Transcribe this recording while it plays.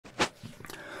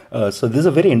So this is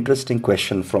a very interesting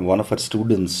question from one of our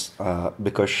students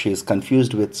because she is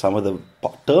confused with some of the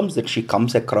terms that she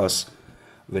comes across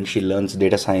when she learns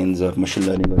data science or machine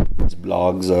learning or reads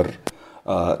blogs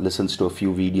or listens to a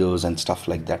few videos and stuff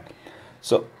like that.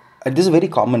 So this is a very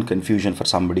common confusion for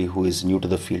somebody who is new to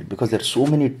the field because there are so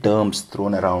many terms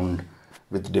thrown around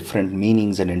with different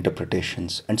meanings and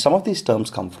interpretations. And some of these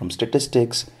terms come from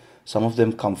statistics, some of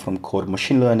them come from core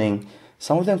machine learning,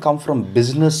 some of them come from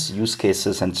business use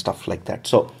cases and stuff like that.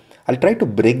 So I'll try to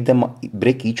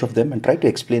break each of them and try to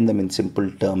explain them in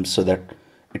simple terms so that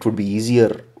it would be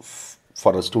easier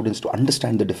for our students to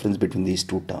understand the difference between these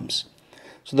two terms.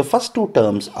 So the first two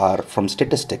terms are from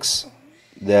statistics.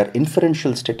 They are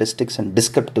inferential statistics and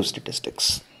descriptive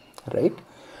statistics, right?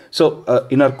 So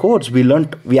in our course,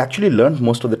 we actually learned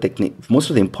most of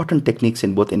the important techniques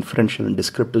in both inferential and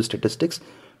descriptive statistics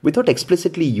without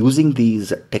explicitly using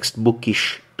these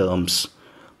textbookish terms.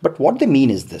 But what they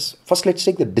mean is this. First, let's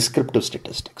take the descriptive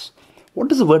statistics. What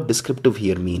does the word descriptive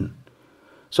here mean?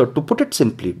 So to put it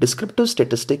simply, descriptive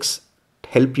statistics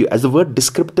help you, as the word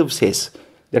descriptive says,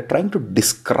 they're trying to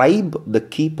describe the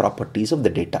key properties of the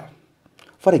data.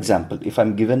 For example, if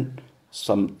I'm given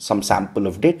some sample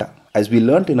of data, as we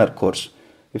learned in our course,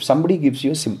 if somebody gives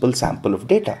you a simple sample of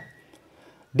data,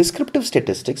 descriptive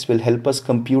statistics will help us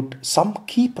compute some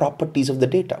key properties of the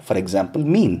data. For example,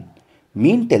 mean.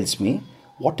 Mean tells me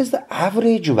what is the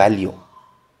average value,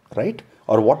 right?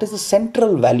 Or what is the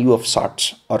central value of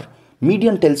sorts. Or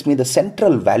median tells me the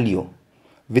central value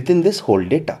within this whole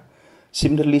data.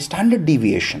 Similarly, standard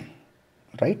deviation,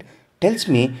 right, tells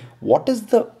me what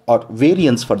is or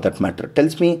variance for that matter,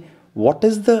 tells me what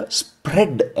is the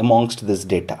spread amongst this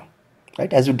data,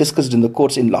 right? As we discussed in the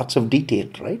course in lots of detail,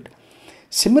 right?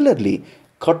 Similarly,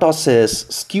 kurtosis,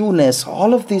 skewness,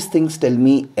 all of these things tell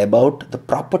me about the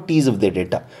properties of the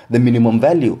data, the minimum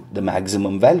value, the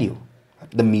maximum value,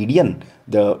 the median,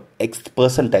 the xth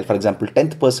percentile, for example,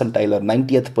 10th percentile or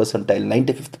 90th percentile,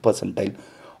 95th percentile.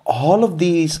 All of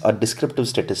these are descriptive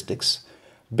statistics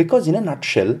because in a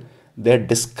nutshell, they're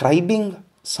describing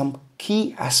some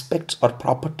key aspects or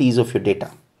properties of your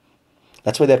data.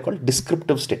 That's why they're called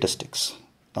descriptive statistics.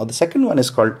 Now, the second one is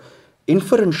called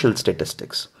inferential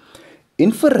statistics.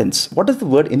 Inference, what does the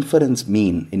word inference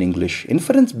mean in English?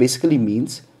 Inference basically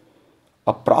means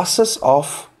a process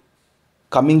of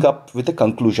coming up with a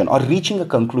conclusion or reaching a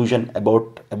conclusion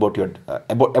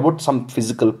about some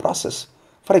physical process.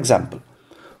 For example,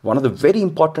 one of the very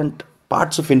important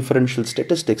parts of inferential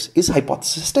statistics is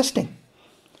hypothesis testing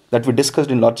that we discussed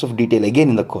in lots of detail again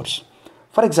in the course.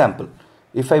 For example,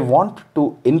 if I want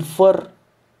to infer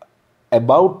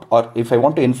about, or if I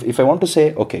want to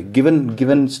say, okay,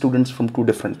 given students from two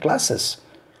different classes,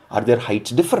 are their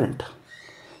heights different?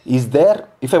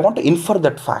 If I want to infer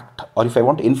that fact, or if I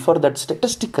want to infer that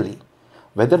statistically,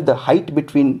 whether the height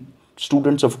between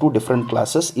students of two different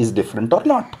classes is different or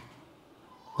not,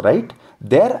 right?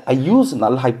 There I use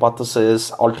null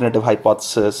hypothesis, alternative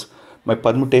hypothesis, my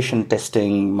permutation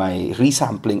testing, my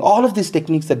resampling, all of these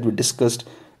techniques that we discussed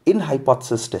in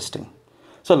hypothesis testing.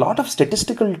 So a lot of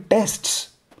statistical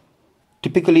tests,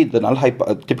 typically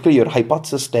your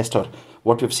hypothesis test or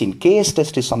what we've seen, KS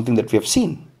test is something that we have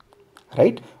seen,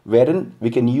 right? Wherein we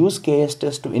can use KS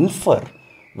test to infer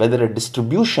whether a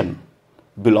distribution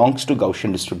belongs to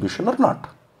Gaussian distribution or not,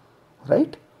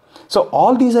 right? So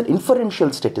all these are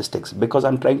inferential statistics because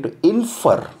I'm trying to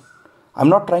infer. I'm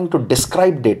not trying to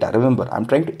describe data. Remember, I'm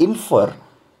trying to infer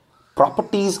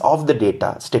properties of the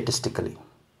data statistically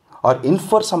or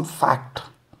infer some fact.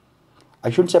 I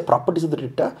shouldn't say properties of the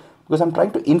data because I'm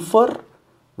trying to infer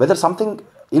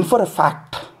a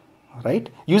fact, right?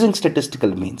 Using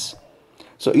statistical means.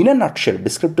 So in a nutshell,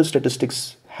 descriptive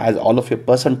statistics has all of your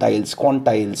percentiles,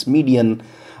 quantiles, median,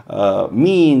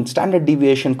 mean, standard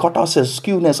deviation, kurtosis,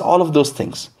 skewness, all of those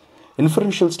things.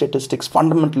 Inferential statistics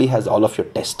fundamentally has all of your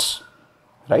tests,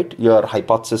 right? Your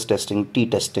hypothesis testing,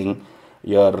 t-testing,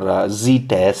 your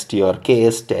z-test, your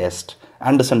KS test,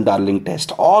 Anderson-Darling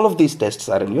test, all of these tests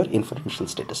are in your inferential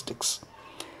statistics.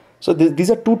 So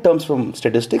these are two terms from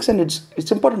statistics and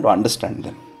it's important to understand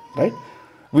them, right?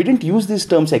 We didn't use these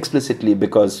terms explicitly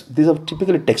because these are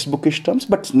typically textbookish terms,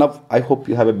 but now I hope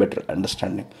you have a better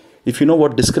understanding. If you know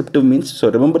what descriptive means,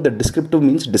 so remember that descriptive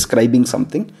means describing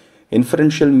something.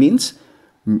 Inferential means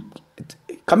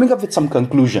coming up with some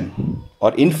conclusion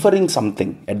or inferring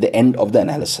something at the end of the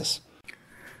analysis.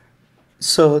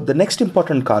 So the next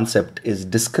important concept is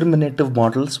discriminative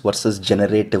models versus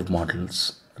generative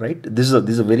models, right? This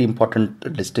is a very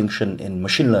important distinction in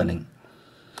machine learning.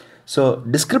 So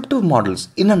descriptive models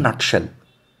in a nutshell.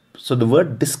 So the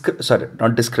word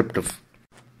not descriptive.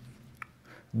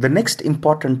 The next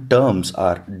important terms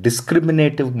are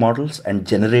discriminative models and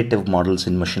generative models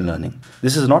in machine learning.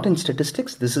 This is not in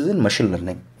statistics, this is in machine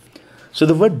learning. So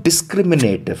the word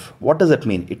discriminative, what does that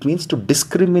mean? It means to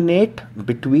discriminate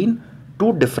between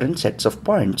two different sets of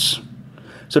points.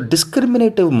 So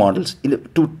discriminative models,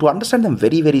 to understand them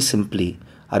very, very simply,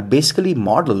 are basically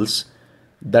models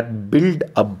that build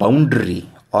a boundary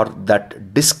or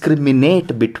that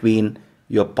discriminate between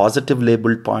your positive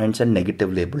labeled points and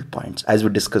negative labeled points, as we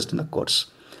discussed in the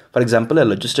course. For example, a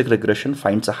logistic regression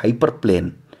finds a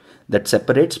hyperplane that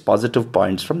separates positive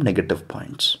points from negative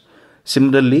points.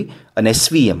 Similarly, an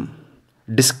SVM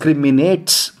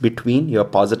discriminates between your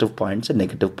positive points and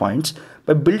negative points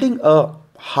by building a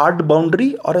hard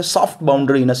boundary or a soft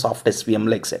boundary in a soft SVM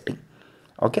like setting.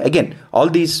 Okay, again, all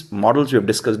these models we have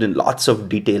discussed in lots of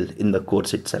detail in the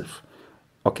course itself.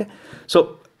 Okay,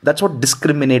 so that's what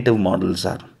discriminative models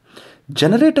are.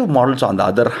 Generative models, on the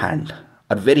other hand,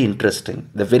 are very interesting.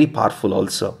 They're very powerful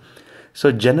also.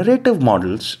 So generative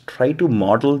models try to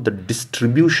model the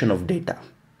distribution of data.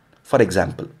 For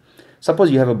example, suppose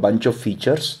you have a bunch of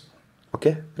features,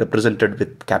 okay, represented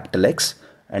with capital X,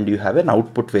 and you have an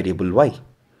output variable Y.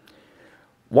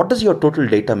 What does your total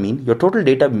data mean? Your total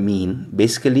data mean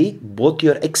basically both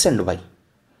your X and Y.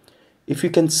 If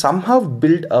you can somehow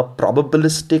build a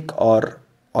probabilistic or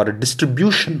a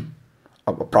distribution,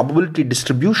 a probability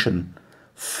distribution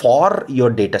for your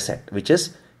data set, which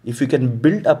is if you can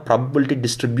build a probability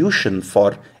distribution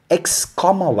for X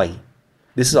comma Y,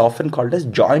 this is often called as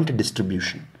joint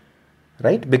distribution,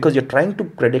 right? Because you're trying to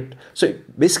predict. So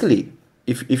basically,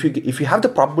 if you have the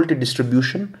probability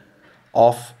distribution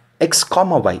of X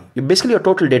comma Y, basically your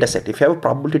total data set, if you have a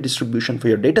probability distribution for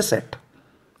your data set,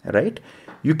 right,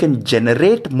 you can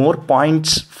generate more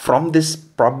points from this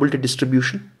probability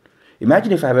distribution.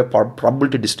 Imagine if I have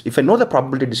a if I know the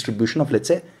probability distribution of, let's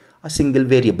say, a single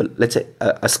variable, let's say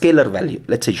a scalar value,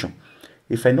 let's say,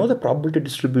 if I know the probability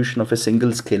distribution of a single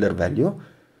scalar value,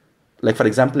 like for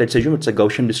example, let's assume it's a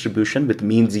Gaussian distribution with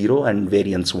mean 0 and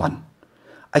variance 1.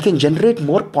 I can generate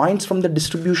more points from the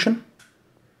distribution,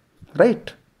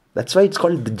 right? That's why it's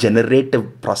called the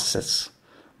generative process.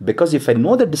 Because if I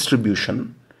know the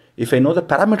distribution, if I know the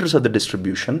parameters of the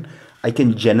distribution, I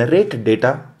can generate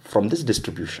data from this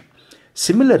distribution.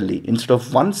 Similarly, instead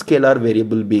of one scalar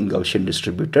variable being Gaussian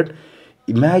distributed,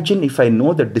 imagine if I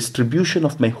know the distribution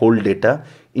of my whole data,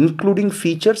 including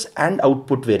features and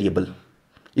output variable.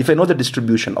 If I know the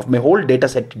distribution of my whole data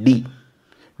set D,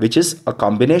 which is a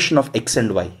combination of X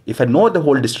and Y, if I know the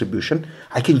whole distribution,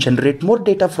 I can generate more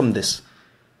data from this,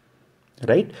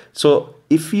 right? So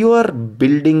if you are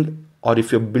building, or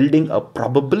if you're building a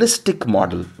probabilistic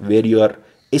model where you are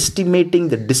estimating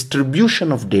the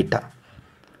distribution of data,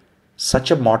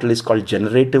 such a model is called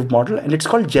generative model, and it's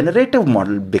called generative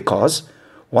model because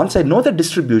once I know the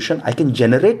distribution, I can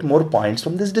generate more points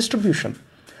from this distribution.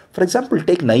 For example,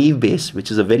 take naive Bayes,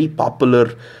 which is a very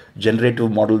popular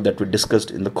generative model that we discussed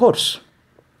in the course.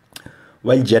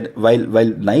 While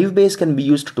naive Bayes can be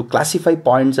used to classify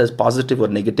points as positive or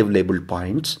negative labeled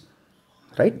points,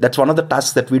 right? That's one of the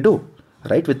tasks that we do,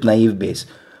 right, with naive Bayes.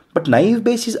 But naive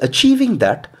Bayes is achieving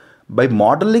that by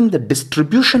modeling the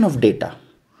distribution of data,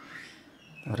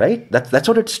 right? That's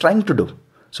what it's trying to do.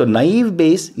 So naive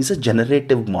Bayes is a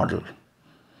generative model,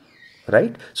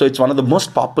 right? So it's one of the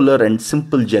most popular and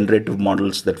simple generative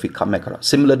models that we come across.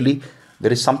 Similarly,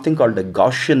 there is something called a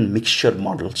Gaussian mixture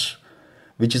models,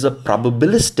 which is a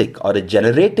probabilistic or a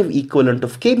generative equivalent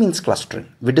of k-means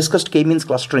clustering. We discussed k-means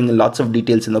clustering in lots of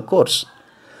details in the course.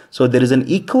 So there is an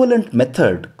equivalent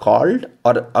method called,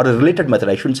 or a related method,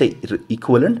 I shouldn't say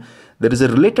equivalent. There is a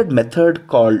related method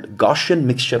called Gaussian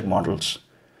mixture models,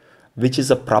 which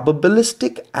is a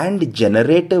probabilistic and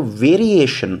generative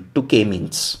variation to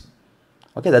k-means.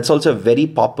 Okay, that's also a very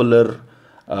popular,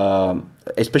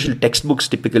 especially textbooks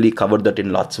typically cover that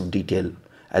in lots of detail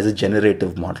as a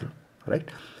generative model, right?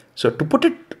 So to put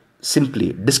it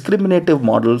simply, discriminative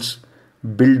models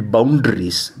build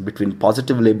boundaries between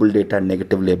positive labeled data and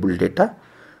negative labeled data,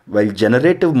 while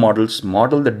generative models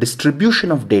model the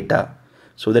distribution of data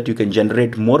so that you can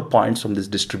generate more points from this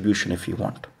distribution if you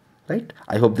want, right?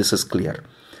 I hope this is clear.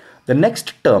 The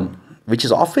next term, which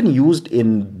is often used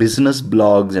in business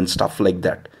blogs and stuff like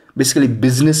that, basically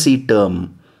businessy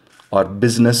term or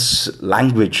business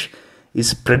language,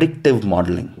 is predictive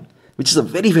modeling, which is a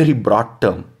very, very broad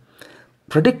term.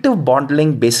 Predictive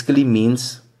modeling basically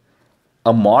means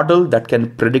a model that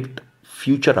can predict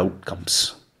future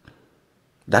outcomes.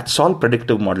 That's all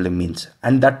predictive modeling means.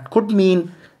 And that could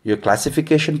mean your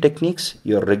classification techniques,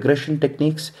 your regression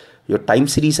techniques, your time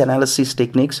series analysis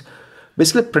techniques.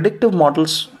 Basically, predictive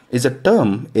models is a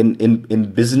term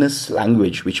in business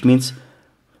language, which means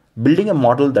building a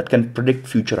model that can predict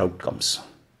future outcomes.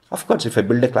 Of course, if I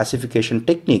build a classification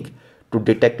technique to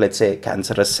detect, let's say,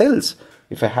 cancerous cells,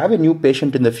 if I have a new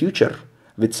patient in the future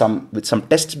with some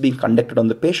tests being conducted on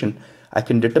the patient, I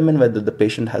can determine whether the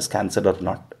patient has cancer or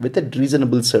not with a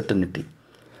reasonable certainty.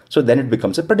 So then it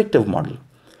becomes a predictive model.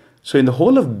 So in the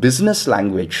whole of business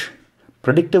language,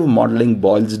 predictive modeling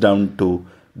boils down to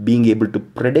being able to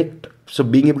predict, so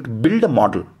being able to build a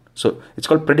model. So it's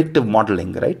called predictive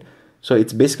modeling, right? So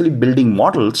it's basically building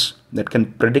models that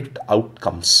can predict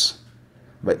outcomes.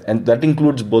 And that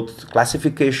includes both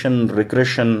classification,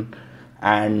 regression,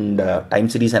 and time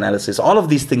series analysis. All of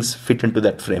these things fit into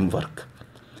that framework.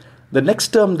 The next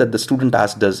term that the student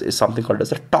asked us is something called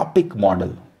as a topic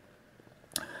model.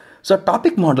 So a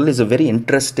topic model is a very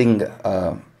interesting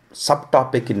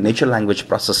subtopic in natural language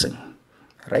processing,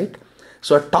 right?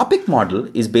 So a topic model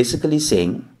is basically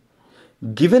saying,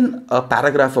 given a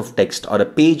paragraph of text or a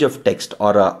page of text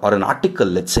or an article,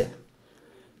 let's say,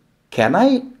 can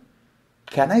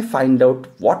I find out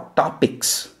what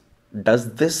topics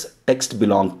does this text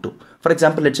belong to? For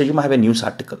example, let's say you might have a news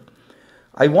article.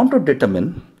 I want to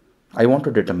determine how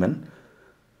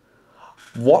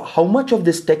much of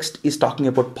this text is talking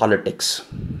about politics,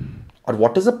 or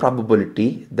what is the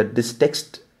probability that this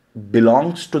text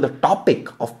belongs to the topic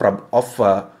of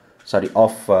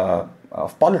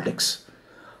politics.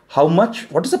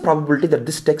 What is the probability that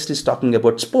this text is talking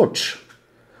about sports?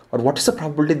 Or what is the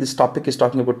probability this topic is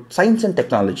talking about science and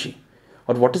technology?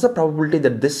 Or what is the probability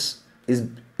that this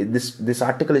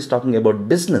article is talking about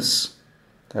business?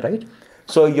 Right?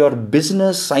 So your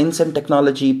business, science and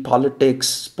technology, politics,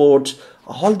 sports,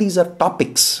 all these are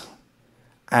topics.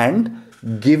 And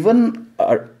given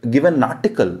an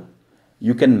article,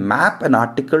 you can map an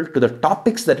article to the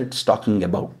topics that it's talking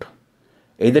about.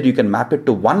 Either you can map it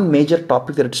to one major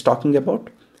topic that it's talking about,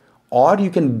 or you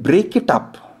can break it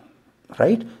up,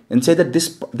 right? And say that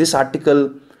this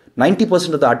article,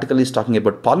 90% of the article is talking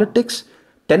about politics,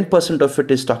 10% of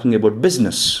it is talking about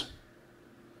business,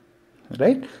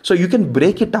 right? So you can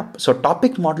break it up. So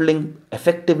topic modeling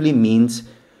effectively means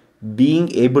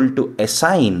being able to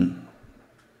assign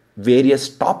various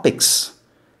topics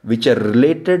which are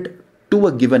related to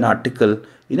a given article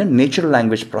in a natural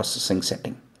language processing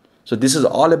setting. So this is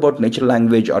all about natural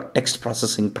language or text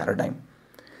processing paradigm.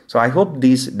 So I hope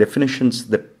these definitions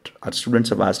that our students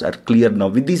have asked are clear now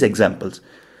with these examples.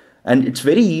 And it's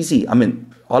very easy. I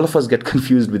mean, all of us get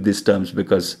confused with these terms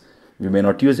because we may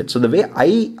not use it. So the way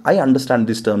I understand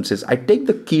these terms is I take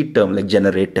the key term like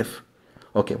generative.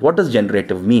 Okay, what does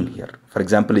generative mean here? For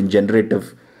example, in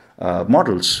generative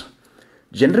models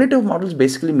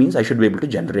basically means I should be able to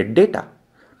generate data.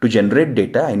 To generate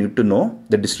data, I need to know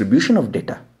the distribution of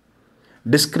data.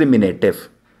 Discriminative.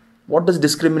 What does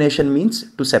discrimination means?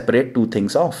 To separate two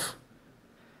things off.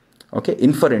 Okay,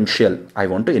 inferential. I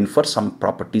want to infer some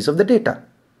properties of the data,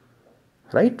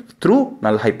 right? Through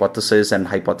null hypothesis and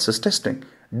hypothesis testing.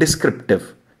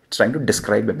 Descriptive. It's trying to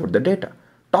describe about the data.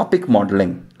 Topic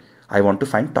modeling. I want to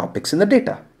find topics in the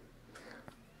data.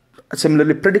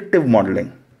 Similarly, predictive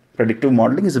modeling. Predictive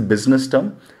modeling is a business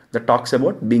term that talks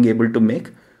about being able to make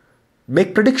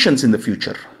predictions in the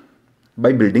future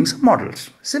by building some models.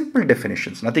 Simple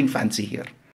definitions, nothing fancy here.